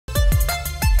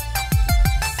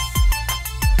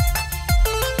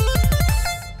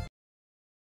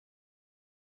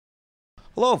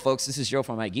Hello, folks. This is Joe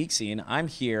from My Geek Scene. I'm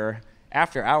here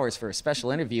after hours for a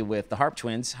special interview with the Harp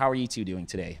Twins. How are you two doing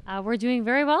today? We're doing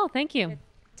very well, thank you.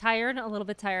 Tired, a little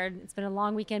bit tired. It's been a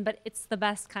long weekend, but it's the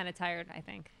best kind of tired, I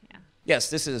think. Yeah. Yes,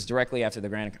 this is directly after the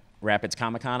Grand Rapids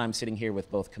Comic-Con. I'm sitting here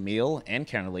with both Camille and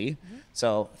Kennerly.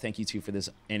 So thank you two for this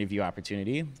interview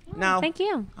opportunity. Oh, thank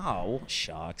you. Oh,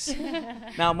 shucks.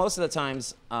 Now, most of the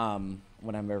times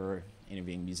when I'm ever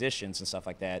interviewing musicians and stuff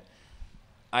like that,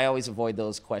 I always avoid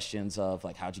those questions of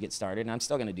like, how'd you get started? And I'm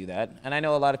still going to do that. And I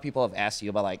know a lot of people have asked you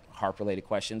about like harp-related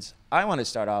questions. I want to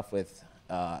start off with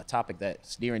a topic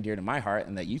that's near and dear to my heart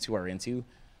and that you two are into,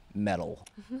 metal.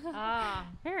 Ah,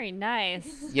 very nice.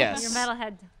 Yes. You're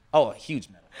metalhead. Oh, a huge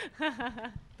metal.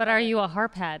 But are you a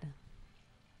harp head?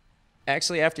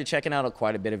 Actually, after checking out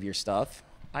quite a bit of your stuff,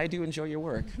 I do enjoy your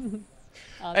work.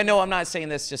 I know I'm not saying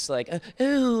this just like,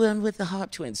 oh, I'm with the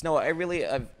Harp Twins. No,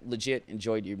 I've legit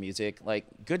enjoyed your music. Like,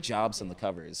 good jobs on the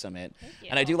covers, I mean.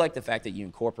 And I do like the fact that you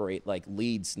incorporate like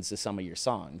leads into some of your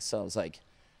songs. So I was like,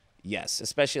 yes,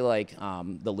 especially like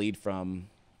the lead from,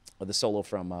 or the solo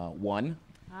from One.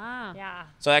 Ah, yeah.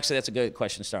 So actually, that's a good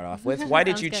question to start off with. Why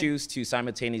did you choose to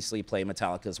simultaneously play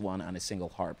Metallica's One on a single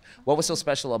harp? What was so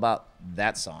special about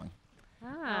that song?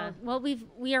 Well,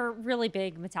 we are really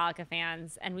big Metallica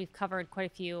fans, and we've covered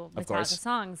quite a few Metallica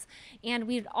songs. And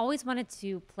we've always wanted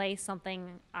to play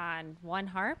something on one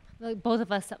harp, like both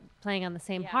of us playing on the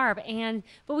same harp.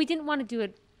 But we didn't want to do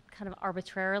it kind of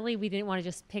arbitrarily. We didn't want to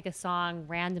just pick a song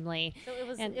randomly. So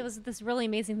it was this really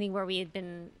amazing thing where we had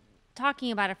been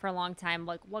talking about it for a long time,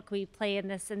 like what could we play in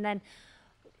this, and then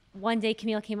one day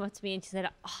Camille came up to me and she said,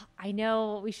 oh, I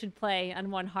know we should play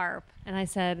on one harp. And I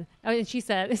said, oh, and she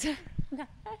said,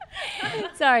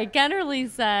 sorry, Kennerly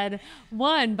said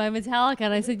One by Metallica.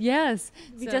 And I said, yes.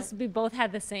 We both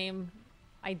had the same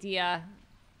idea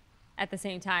at the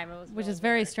same time. It was which is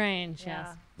very strange, yes.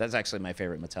 That's actually my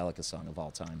favorite Metallica song of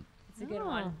all time. It's a good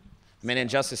one. I mean,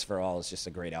 Injustice for All is just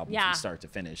a great album from start to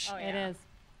finish. Oh, it is.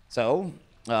 So,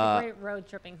 it's a great road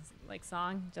tripping like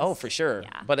song. Oh, for sure.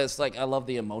 Yeah. But it's like I love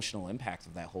the emotional impact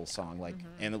of that whole song, like,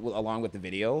 and along with the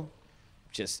video,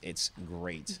 just it's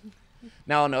great.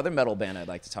 Now, another metal band I'd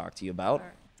like to talk to you about.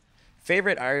 Sure.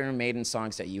 Favorite Iron Maiden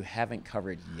songs that you haven't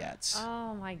covered yet?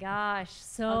 Oh my gosh,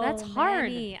 so that's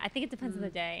hard. I think it depends on the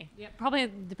day. Yeah, probably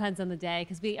depends on the day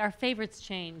because our favorites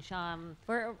change.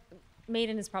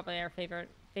 Maiden is probably our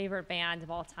favorite band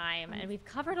of all time, and we've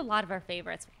covered a lot of our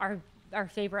favorites. Our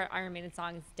favorite Iron Maiden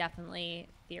song is definitely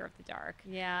Fear of the Dark.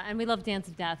 Yeah, and we love Dance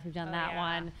of Death. We've done that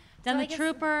one. Done The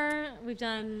Trooper. We've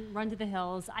done Run to the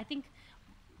Hills. I think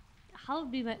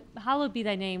Hallowed Be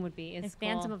Thy Name would be. It's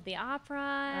Phantom cool. of the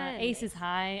Opera. Ace is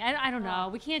High. I don't know.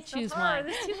 We can't choose hard.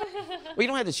 one. We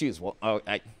don't have to choose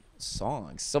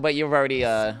songs. So, but you've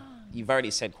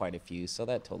already said quite a few, so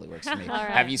that totally works for me. Right.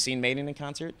 Have you seen Maiden in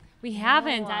concert? We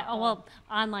haven't. Well,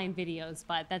 online videos,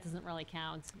 but that doesn't really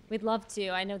count. We'd love to.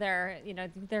 I know they're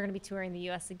going to be touring the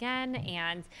U.S. again,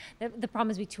 and the problem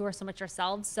is we tour so much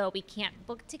ourselves, so we can't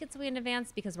book tickets way in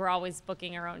advance because we're always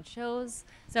booking our own shows.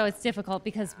 So it's difficult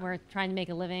because we're trying to make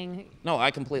a living. No, I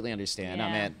completely understand. Yeah.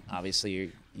 I mean,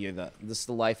 obviously, this is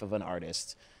the life of an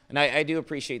artist, and I do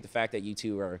appreciate the fact that you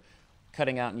two are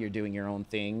cutting out and you're doing your own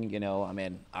thing. You know, I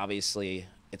mean, obviously,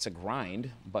 it's a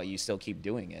grind, but you still keep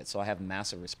doing it. So I have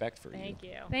massive respect for you. Thank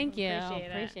you. Thank you.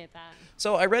 Appreciate that.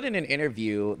 So I read in an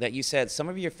interview that you said some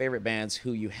of your favorite bands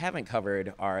who you haven't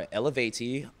covered are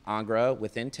Elevati, Angra,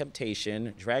 Within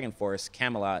Temptation, Dragon Force,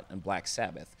 Camelot, and Black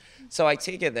Sabbath. So I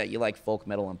take it that you like folk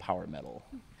metal and power metal.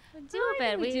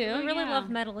 We really love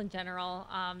metal in general,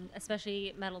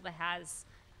 especially metal that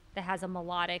has a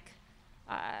melodic.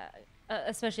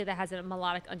 Especially that has a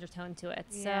melodic undertone to it.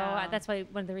 So that's why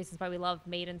one of the reasons why we love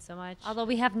Maiden so much. Although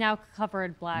we have now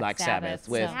covered Black Sabbath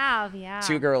with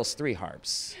Two Girls, Three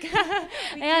Harps.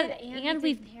 and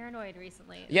we've Paranoid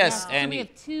recently. Yes, and so we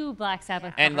have two Black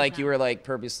Sabbath. And like you were like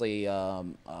purposely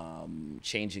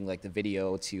changing like the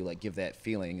video to like give that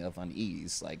feeling of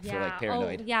unease, like for like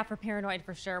Paranoid. Oh, yeah, for Paranoid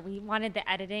for sure. We wanted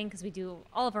the editing because we do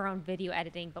all of our own video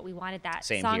editing, but we wanted that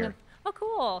song. Here. Oh,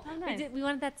 cool. Oh, nice. We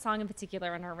wanted that song in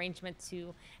particular in our arrangement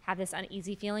to have this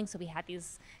uneasy feeling, so we had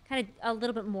these kind of a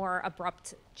little bit more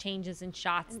abrupt changes in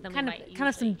shots than kind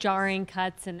of some jarring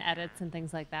cuts and edits and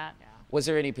things like that. Yeah. Was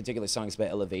there any particular songs by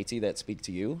Elevati that speak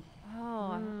to you?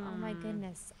 Oh my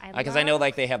goodness. Because I know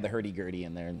like they have the hurdy-gurdy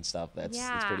in there and stuff. It's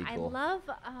pretty cool.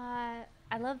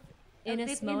 I love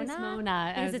Innis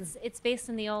Mona. Because it's based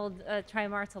in the old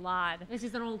Trimartalad. Which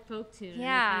is an old folk tune.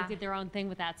 Yeah. And they did their own thing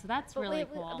with that. So that's really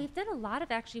cool. We've done a lot of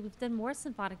we've done more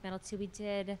symphonic metal too. We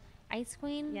did Ice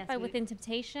Queen by Within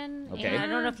Temptation. Okay. And I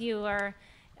don't know if you are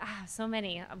So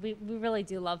many. We really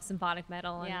do love symphonic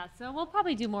metal. Yeah, so we'll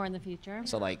probably do more in the future.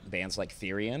 So like bands like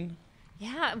Therian.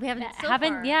 Yeah, we haven't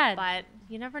Haven't yet. but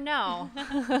you never know.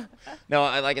 No,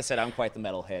 like I said, I'm quite the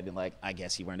metalhead, and like I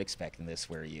guess you weren't expecting this,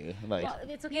 were you? Like, Well,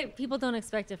 it's okay. People don't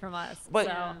expect it from us. but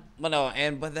so.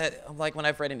 but that like when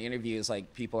I've read in interviews,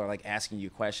 like people are like asking you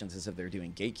questions as if they're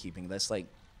doing gatekeeping. That's like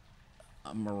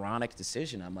a moronic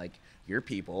decision. I'm like, you're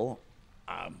people.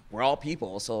 We're all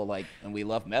people, so like, and we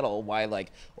love metal. Why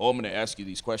like, oh, I'm going to ask you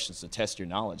these questions to test your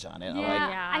knowledge on it. Yeah,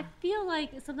 Yeah. I feel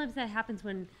like sometimes that happens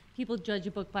when people judge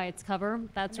a book by its cover,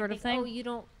 that sort of thing. Oh, you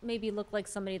don't maybe look like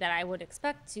somebody that I would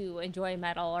expect to enjoy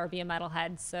metal or be a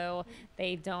metalhead, so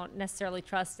they don't necessarily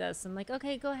trust us. I'm like,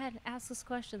 okay, go ahead, ask us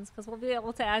questions because we'll be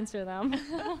able to answer them.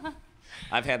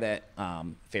 I've had that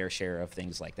fair share of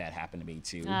things like that happen to me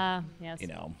too. Yes. You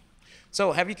know.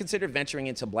 So, have you considered venturing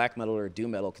into black metal or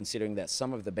doom metal, considering that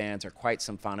some of the bands are quite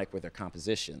symphonic with their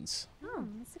compositions? Oh,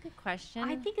 that's a good question.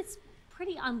 I think it's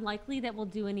pretty unlikely that we'll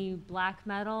do any black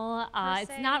metal. It's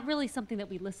se. not really something that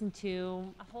we listen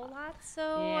to. a whole lot, so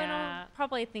I Yeah. don't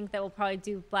probably think that we'll probably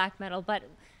do black metal, but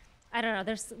I don't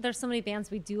know. There's so many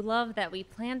bands we do love that we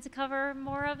plan to cover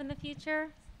more of in the future.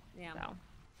 Yeah.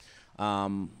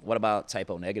 So. What about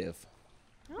Typo Negative?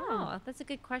 Oh, that's a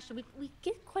good question. We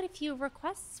get quite a few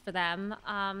requests for them.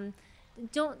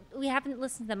 We haven't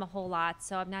listened to them a whole lot,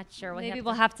 so I'm not sure. Maybe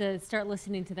we'll have to start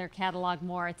listening to their catalog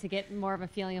more to get more of a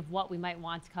feeling of what we might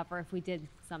want to cover if we did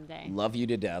someday. Love You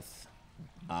to Death.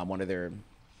 One of their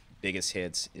biggest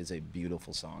hits is a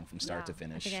beautiful song from start to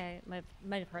finish. I think I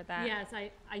might have heard that. Yes,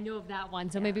 I know of that one,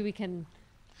 so maybe we can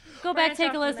go Branch back, take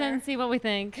off a from listen, there. see what we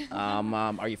think.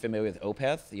 Are you familiar with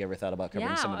Opeth? You ever thought about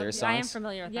covering some of their songs? I am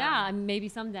familiar with them. Yeah, maybe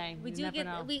someday. We You do never get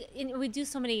know. we do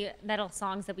so many metal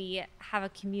songs that we have a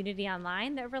community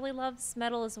online that really loves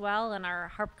metal as well, and our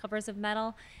harp covers of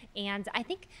metal. And I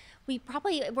think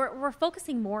we're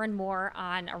focusing more and more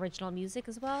on original music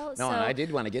as well. No, so, and I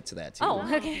did want to get to that too.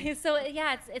 Oh, okay. So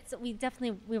yeah,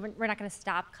 we're not going to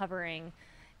stop covering,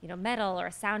 metal or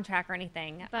a soundtrack or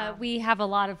anything. But we have a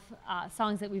lot of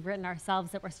songs that we've written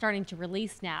ourselves that we're starting to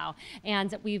release now,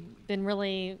 and we've been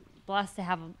really blessed to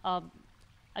have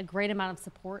a great amount of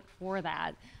support for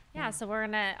that. Yeah, so we're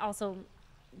gonna also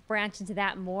branch into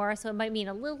that more. So it might mean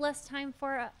a little less time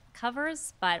for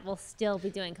covers, but we'll still be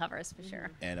doing covers for sure.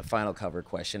 And a final cover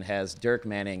question: has Dirk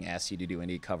Manning asked you to do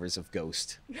any covers of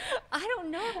Ghost? I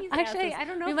don't know if he's Actually, asked us. I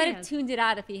don't know We if might he have has. tuned it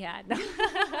out if he had.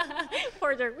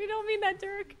 Poor Dirk. We don't mean that,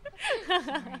 Dirk.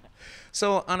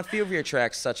 So, on a few of your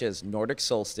tracks, such as Nordic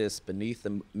Solstice, Beneath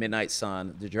the Midnight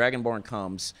Sun, The Dragonborn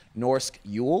Comes, Norsk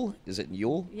Yule, is it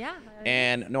Yule? Yeah.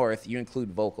 And North, you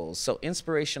include vocals. So,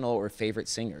 inspirational or favorite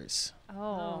singers?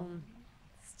 Oh.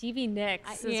 Stevie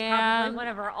Nicks is yeah. probably one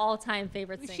of our all-time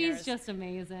favorite singers. She's just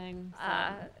amazing.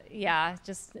 So. yeah,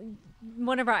 just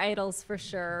one of our idols for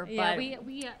sure. Yeah, but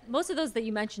we most of those that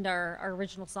you mentioned are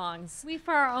original songs. we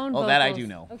for our own Oh, vocals. that I do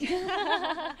know.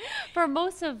 For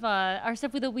most of our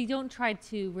stuff, we don't try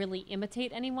to really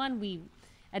imitate anyone. We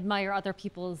admire other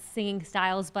people's singing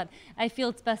styles, but I feel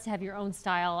it's best to have your own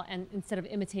style and instead of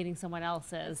imitating someone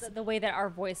else's. The way that our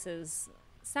voices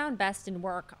sound best and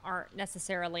work aren't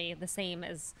necessarily the same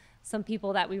as some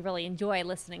people that we really enjoy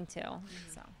listening to.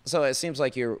 So it seems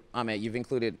like you've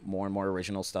included more and more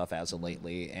original stuff as of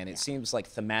lately, and it seems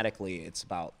like thematically it's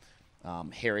about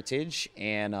heritage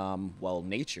and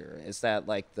nature. Is that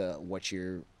like what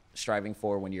you're striving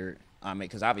for when you're?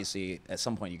 Because obviously at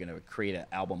some point you're going to create an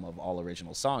album of all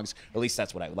original songs. Or at least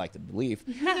that's what I would like to believe.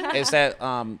 Is that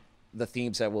the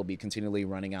themes that will be continually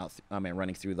running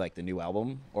through like the new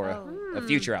album or a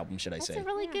future album, should I That's say? a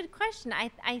really good question.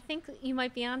 I think you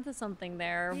might be onto something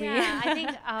there. Yeah, I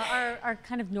think our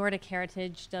kind of Nordic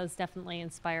heritage does definitely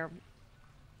inspire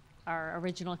our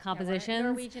original compositions.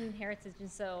 Norwegian heritage,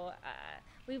 and so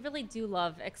we really do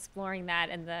love exploring that.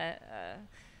 And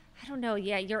I don't know.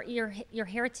 Yeah, your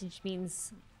heritage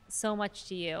means so much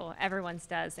to you. Everyone's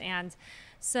does, and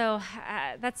so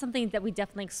that's something that we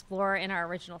definitely explore in our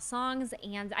original songs.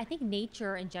 And I think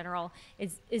nature in general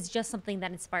is just something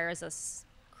that inspires us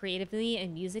creatively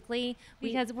and musically,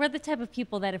 because we're the type of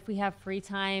people that if we have free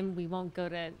time, we won't go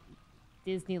to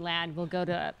Disneyland. We'll go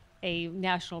to a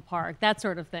national park, that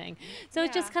sort of thing. So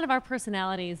it's just kind of our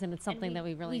personalities, and it's something that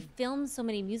we film so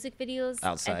many music videos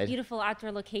Outside. at beautiful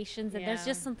outdoor locations, and there's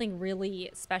just something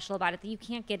really special about it that you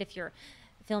can't get if you're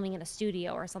filming in a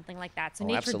studio or something like that. So Oh,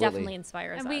 nature absolutely. definitely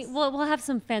inspires And us. we'll have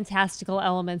some fantastical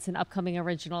elements in upcoming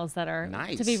originals that are to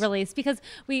be Nice. released, because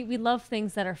we love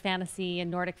things that are fantasy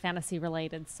and Nordic fantasy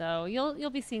related. So you'll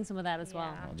be seeing some of that as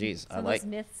well. Oh, geez, Some of those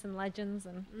myths and legends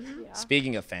and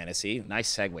Speaking of fantasy,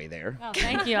 nice segue there. Oh,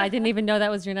 thank you. I didn't even know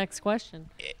that was your next question.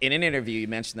 In an interview, you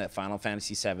mentioned that Final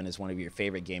Fantasy VII is one of your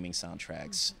favorite gaming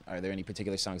soundtracks. Are there any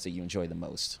particular songs that you enjoy the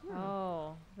most?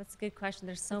 Oh, that's a good question.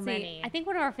 There's so See, many. I think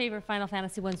one of our favorite Final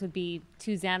Fantasy ones would be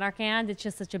To Xanarkand. It's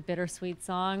just such a bittersweet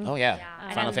song. Oh yeah,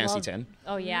 And Final I Fantasy love- X.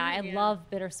 Oh yeah, I love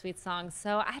bittersweet songs.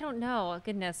 So I don't know.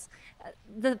 Goodness,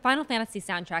 the Final Fantasy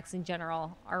soundtracks in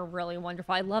general are really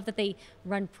wonderful. I love that they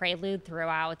run Prelude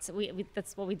throughout.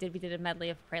 That's what we did. We did a medley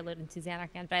of Prelude and To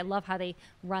Xanarkand. But I love how they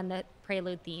run the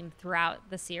Prelude theme throughout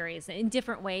the series in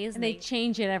different ways. And they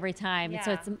change it every time. Yeah,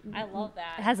 So it's I love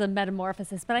that. It has a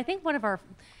metamorphosis. But I think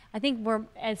I think we're,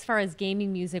 as far as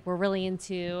gaming music, we're really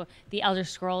into the Elder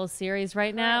Scrolls series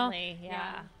right now. Currently,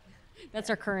 yeah. That's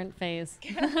our current phase.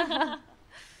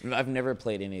 I've never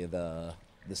played any of the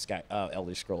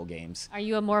Elder Scroll games. Are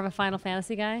you more of a Final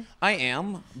Fantasy guy? I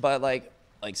am, but like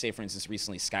say for instance,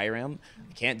 recently Skyrim,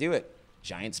 I can't do it.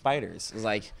 Giant spiders. It's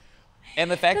like, and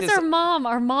the fact is, Because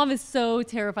our mom is so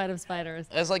terrified of spiders.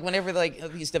 it's like whenever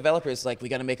like these developers like we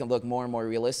got to make them look more and more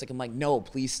realistic. I'm like, no,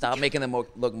 please stop making them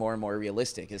look more and more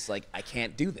realistic. It's like I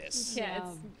can't do this. Yeah,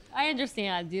 I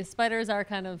understand. The spiders are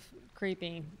kind of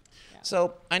creepy.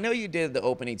 So I know you did the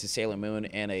opening to Sailor Moon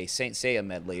and a Saint Seiya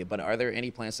medley, but are there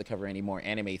any plans to cover any more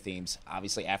anime themes?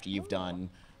 Obviously, after you've done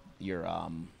your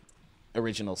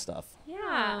original stuff.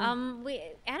 Yeah, we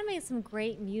animate some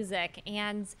great music,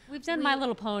 and We've done My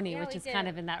Little Pony, Yeah, which we is did. kind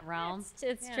of in that realm.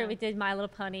 It's true. We did My Little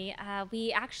Pony.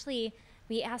 We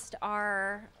asked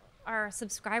our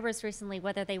subscribers recently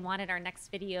whether they wanted our next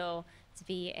video to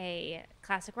be a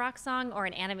classic rock song or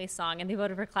an anime song, and they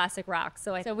voted for classic rock.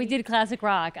 So So we did classic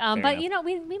rock. But enough. you know,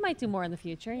 we might do more in the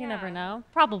future. You never Yeah. know.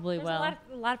 Probably There's will.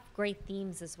 a lot of great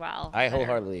themes as well. I that are-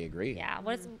 wholeheartily agree. Yeah.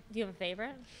 Do you have a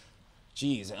favorite?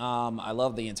 Geez, I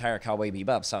love the entire Cowboy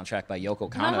Bebop soundtrack by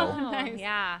Yoko Kanno. Nice.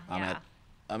 Yeah.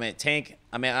 I'm at Tank.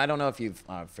 I mean, I don't know if you're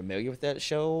familiar with that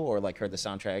show or like heard the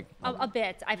soundtrack. A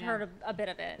bit. I've heard a bit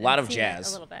of it. A lot and of seen it jazz,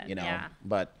 A little bit. you know. Yeah.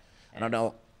 But I don't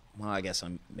know. Well, I guess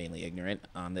I'm mainly ignorant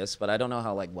on this, but I don't know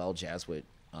how like well jazz would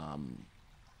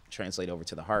translate over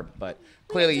to the harp. But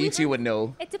clearly, you two would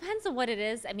know. It depends on what it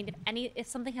is. I mean, if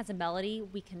something has a melody,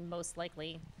 we can most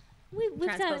likely. We've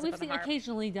transpose it for the harp.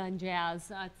 occasionally done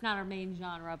jazz. It's not our main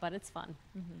genre, but it's fun.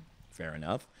 Fair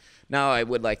enough. Now, I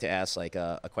would like to ask like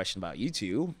a question about you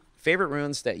two. Favorite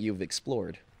ruins that you've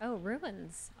explored? Oh,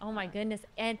 ruins. Oh my goodness.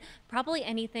 And probably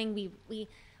anything. We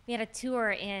had a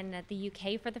tour in the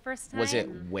UK for the first time. Was it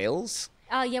Wales?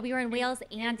 Yeah, we were in Wales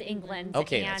and England.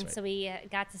 Okay, and that's right. so we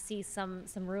got to see some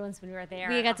ruins when we were there.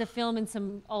 We got to film in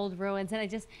some old ruins,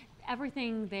 and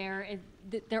everything there.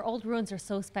 Their old ruins are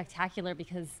so spectacular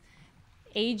because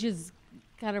age is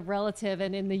kind of relative,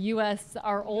 and in the U.S.,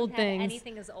 our old Have things.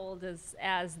 anything as old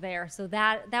as there. So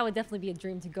that would definitely be a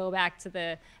dream to go back to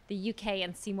the UK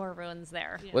and see more ruins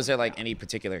there. Was there like any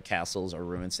particular castles or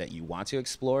ruins that you want to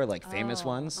explore, like famous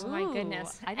ones? Oh my Ooh,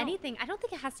 goodness. I don't- Anything. I don't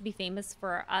think it has to be famous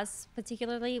for us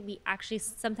particularly. We actually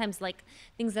sometimes like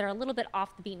things that are a little bit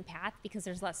off the beaten path because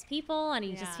there's less people and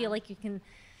you just Yeah. feel like you can,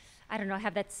 I don't know,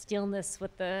 have that stillness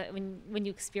with when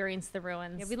you experience the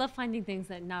ruins. Yeah, we love finding things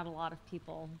that not a lot of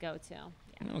people go to.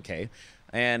 Okay.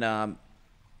 And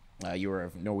you were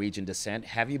of Norwegian descent.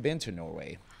 Have you been to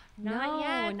Norway? Not No,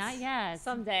 yet. not yet.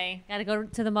 Someday. Got to go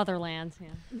to the motherland. Yeah.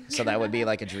 So that would be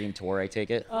like a dream tour, I take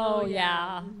it? Oh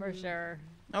yeah, for sure.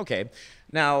 Okay.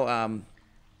 Now,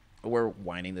 we're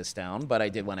winding this down, but I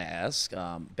did want to ask,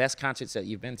 best concerts that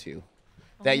you've been to?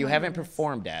 That you haven't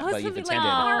performed at, but you've attended.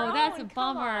 Oh, that's a own,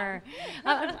 come bummer.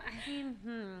 I mean,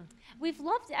 we've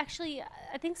loved, actually,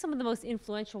 I think some of the most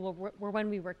influential were when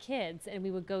we were kids and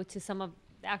we would go to some of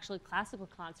actually classical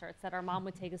concerts that our mom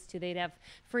would take us to. They'd have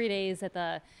free days at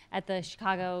the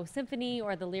Chicago Symphony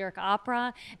or the Lyric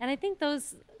Opera. And I think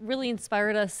those really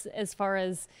inspired us as far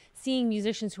as seeing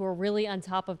musicians who are really on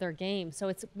top of their game. So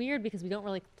it's weird because we don't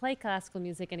really play classical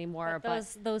music anymore. But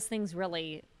those things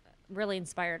really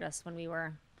inspired us when we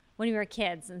were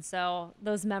kids, and so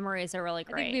those memories are really I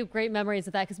think great. we have great memories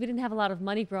of that because we didn't have a lot of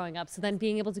money growing up. So then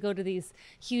being able to go to these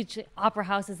huge opera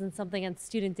houses and something on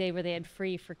student day where they had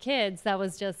free for kids, that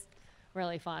was just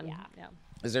really fun. Yeah.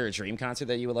 Is there a dream concert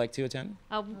that you would like to attend?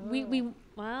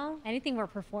 Well, Anything we're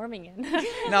performing in.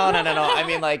 No. I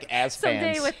mean, like, as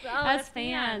Someday fans. with as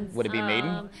fans. Would it be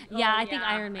Maiden? Yeah, I think yeah,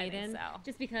 Iron I think Maiden. so.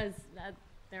 Just because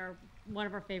they're one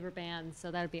of our favorite bands,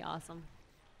 so that would be awesome.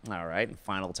 All right.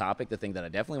 Final topic, the thing that I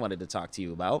definitely wanted to talk to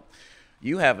you about.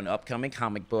 you have an upcoming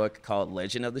comic book called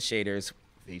Legend of the Shaders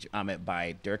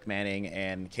by Dirk Manning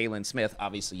and Kaylin Smith.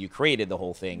 Obviously, you created the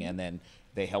whole thing, and then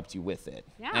they helped you with it.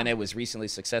 Yeah. And it was recently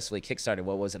successfully kickstarted.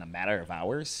 What was it, a matter of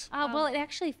hours? Well, it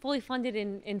actually fully funded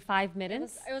in 5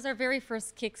 minutes. It was our very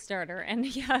first Kickstarter, and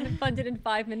yeah, it funded in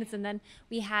 5 minutes. And then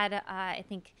we had, I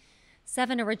think,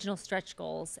 7 original stretch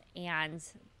goals, and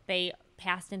they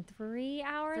passed in 3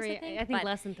 hours. I think But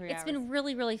less than 3 hours. It's been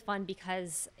really, really fun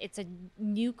because it's a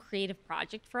new creative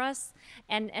project for us,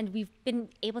 and we've been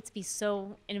able to be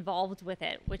so involved with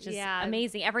it, which is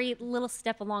amazing. Every little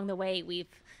step along the way,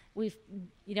 we've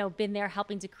been there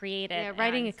helping to create it. Yeah,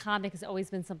 writing a comic has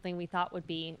always been something we thought would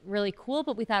be really cool,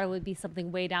 but we thought it would be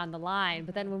something way down the line.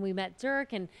 But then when we met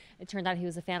Dirk, and it turned out he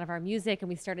was a fan of our music, and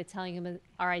we started telling him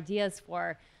our ideas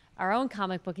for our own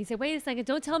comic book, he said, "Wait a second,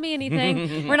 don't tell me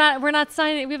anything. we're not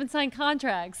signing. We haven't signed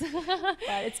contracts."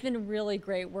 But it's been really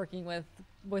great working with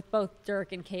both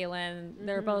Dirk and Kaylin.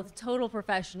 They're both total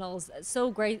professionals.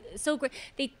 So great.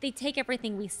 They take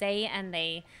everything we say and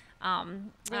they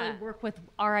really work with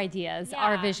our ideas,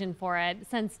 our vision for it.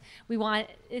 Since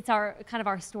it's our kind of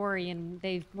our story, and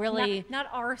they've really not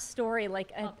our story,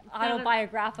 like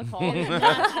autobiographical.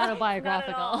 Not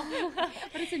autobiographical, but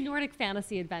it's a Nordic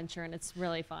fantasy adventure, and it's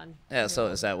really fun. Yeah, so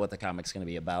is that what the comic's going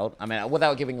to be about? I mean,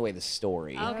 without giving away the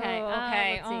story. Okay.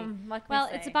 Okay. Well,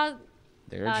 it's about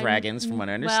They're dragons, from what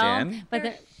I understand. but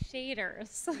they're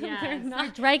shaders.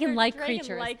 They're dragon-like creatures.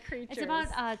 Dragon-like creatures. It's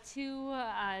about 2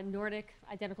 Nordic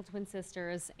identical twin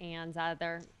sisters and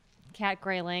their cat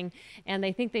Grayling, and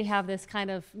they think they have this kind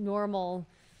of normal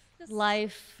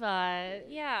life,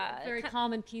 very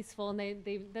calm and peaceful, and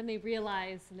then they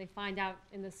realize, and they find out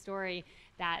in the story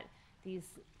that these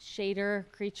shader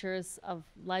creatures of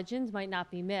legend might not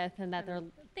be myth, and that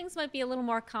things might be a little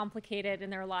more complicated in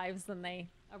their lives than they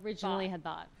originally had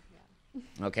thought.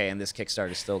 Okay, and this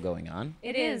Kickstarter is still going on?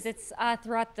 It is. It's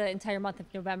throughout the entire month of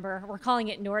November. We're calling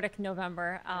it Nordic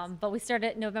November, but we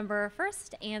started November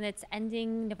 1st, and it's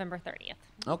ending November 30th.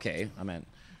 Okay, I mean,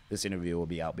 this interview will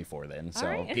be out before then, so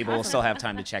right. people will still have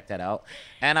time to check that out.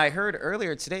 And I heard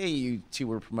earlier today you two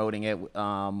were promoting it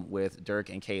with Dirk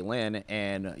and Kaylin,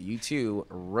 and you two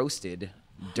roasted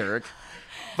Dirk,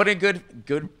 but in good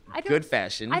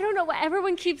fashion. I don't know.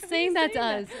 Everyone keeps saying that to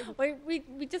us.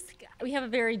 We have a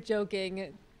very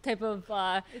joking type of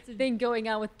thing going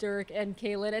on with Dirk and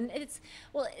Kaylin, and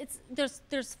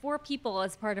there's 4 people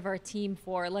as part of our team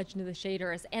for Legend of the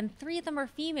Shaders, and 3 of them are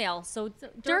female. So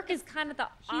Dirk is kind of the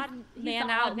odd man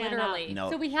out, literally. No.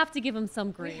 So we have to give him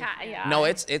some grief. No,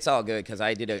 it's all good, because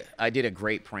I did a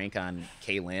great prank on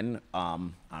Kaylin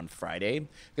on Friday,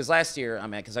 because last year,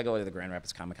 because I go to the Grand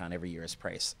Rapids Comic-Con every year as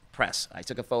press. I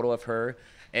took a photo of her,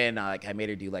 and I made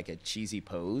her do like a cheesy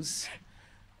pose.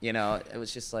 You know, it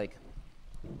was just like,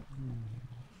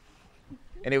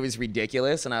 and it was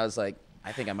ridiculous, and I was like,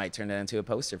 I think I might turn that into a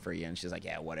poster for you. And she's like,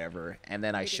 yeah, whatever. And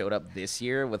then I showed up this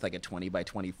year with like a 20 by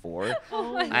 24,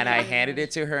 and I handed it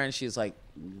to her, and she's like,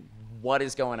 what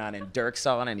is going on? And Dirk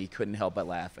saw it, and he couldn't help but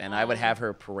laugh. And I would have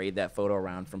her parade that photo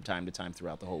around from time to time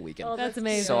throughout the whole weekend. Oh, that's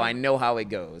amazing. So I know how it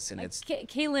goes, and it's.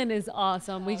 Kaylin is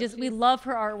awesome. We love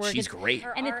her artwork. She's great.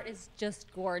 Her art is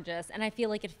just gorgeous, and I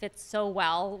feel like it fits so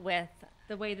well with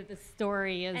the way that the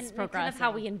story is and progressing. kind of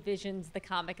how we envisioned the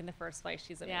comic in the first place.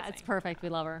 She's amazing. Yeah, it's perfect. We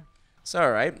love her. It's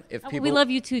all right. If people. We love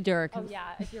you too, Dirk. Oh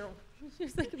yeah, if you're,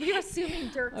 we're assuming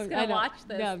Dirk's gonna watch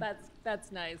this. Yeah.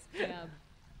 That's nice. Yeah.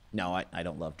 No, I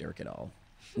don't love Dirk at all.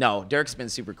 No, Dirk's been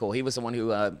super cool. He was the one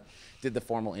who did the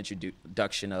formal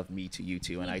introduction of me to you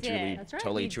two, and I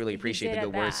truly appreciate the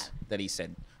good words that he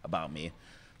said about me.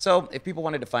 So if people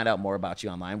wanted to find out more about you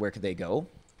online, where could they go?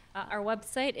 Our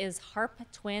website is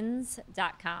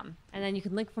harptwins.com. And then you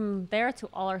can link from there to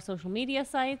all our social media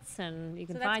sites, and you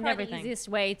can find everything. That's the easiest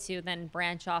way to then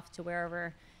branch off to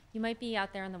wherever you might be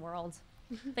out there in the world.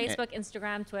 Facebook,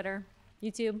 Instagram, Twitter,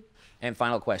 YouTube. And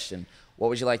final question, what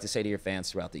would you like to say to your fans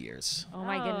throughout the years? Oh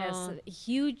my goodness.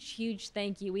 Huge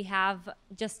thank you. We have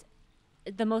just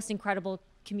the most incredible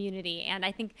community, and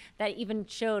I think that even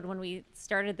showed when we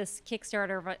started this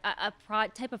Kickstarter of a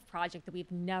type of project that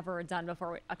we've never done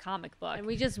before, a comic book. And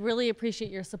we just really appreciate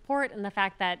your support and the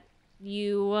fact that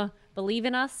you believe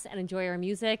in us and enjoy our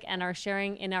music and are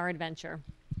sharing in our adventure.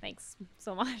 Thanks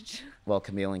so much. Well,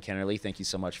 Camille and Kennerly, thank you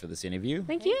so much for this interview.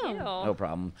 Thank you. No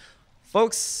problem.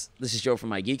 Folks, this is Joe from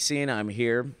My Geek Scene. I'm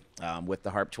here with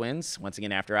the Harp Twins, once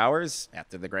again after hours,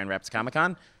 after the Grand Rapids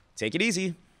Comic-Con. Take it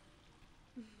easy.